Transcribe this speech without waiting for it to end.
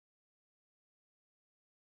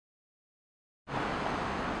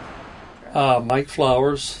Mike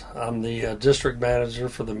Flowers. I'm the district manager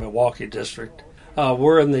for the Milwaukee district.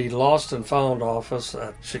 We're in the Lost and Found office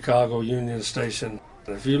at Chicago Union Station.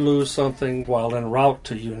 If you lose something while en route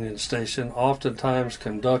to Union Station, oftentimes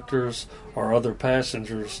conductors or other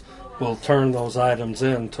passengers will turn those items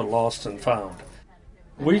in to Lost and Found.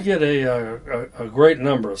 We get a great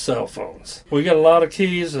number of cell phones. We get a lot of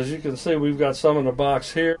keys. As you can see, we've got some in the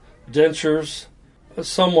box here. Dentures.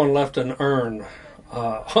 Someone left an urn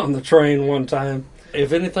on the train one time.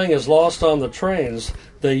 If anything is lost on the trains,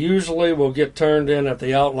 they usually will get turned in at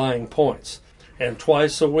the outlying points. And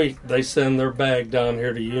twice a week, they send their bag down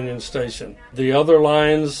here to Union Station. The other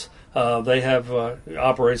lines, they have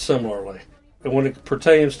operate similarly. And when it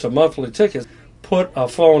pertains to monthly tickets, put a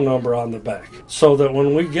phone number on the back so that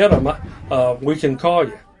when we get them, we can call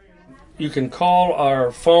you. You can call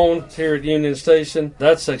our phone here at Union Station.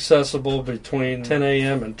 That's accessible between 10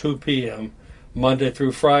 a.m. and 2 p.m. Monday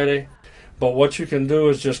through Friday. But what you can do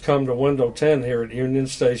is just come to window 10 here at Union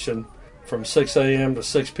Station from 6 a.m. to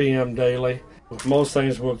 6 p.m. daily. Most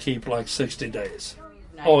things we'll keep like 60 days.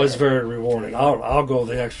 Oh, it's very rewarding. I'll go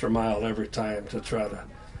the extra mile every time to try to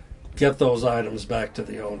get those items back to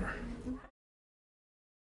the owner.